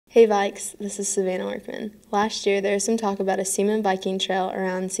Hey Vikes, this is Savannah Workman. Last year there was some talk about a Seaman biking trail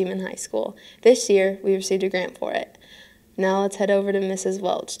around Seaman High School. This year we received a grant for it. Now let's head over to Mrs.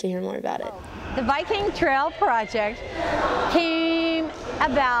 Welch to hear more about it. The biking trail project came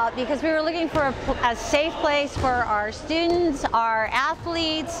about because we were looking for a safe place for our students, our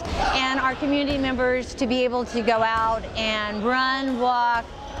athletes, and our community members to be able to go out and run, walk,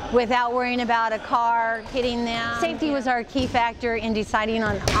 without worrying about a car hitting them. Safety was our key factor in deciding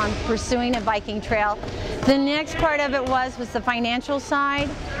on pursuing a biking trail. The next part of it was the financial side,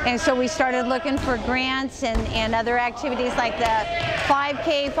 and so we started looking for grants and other activities like the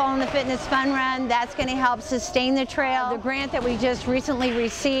 5K Fall in the Fitness Fun Run. That's going to help sustain the trail. The grant that we just recently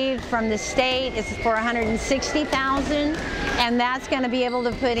received from the state is for $160,000, and that's going to be able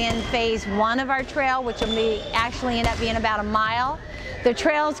to put in phase 1 of our trail, which will actually end up being about a mile. The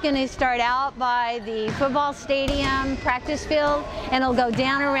trail is going to start out by the football stadium practice field, and it'll go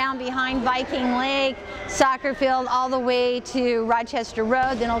down around behind Viking Lake, soccer field, all the way to Rochester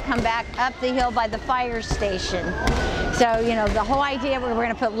Road. Then it'll come back up the hill by the fire station. So, you know, the whole idea, we're going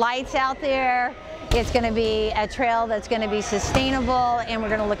to put lights out there. It's going to be a trail that's going to be sustainable, and we're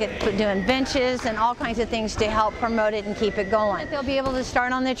going to look at doing benches and all kinds of things to help promote it and keep it going. They'll be able to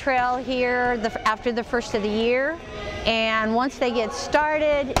start on the trail here after the first of the year, and once they get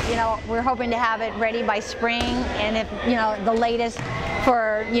started, you know, we're hoping to have it ready by spring, and if, you know, the latest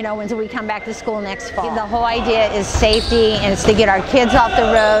for, you know, until we come back to school next fall. The whole idea is safety, and it's to get our kids off the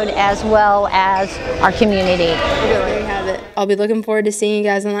road as well as our community. There you have it. I'll be looking forward to seeing you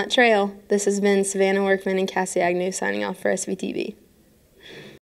guys on that trail. This has been Savannah Workman and Cassie Agnew signing off for SVTV.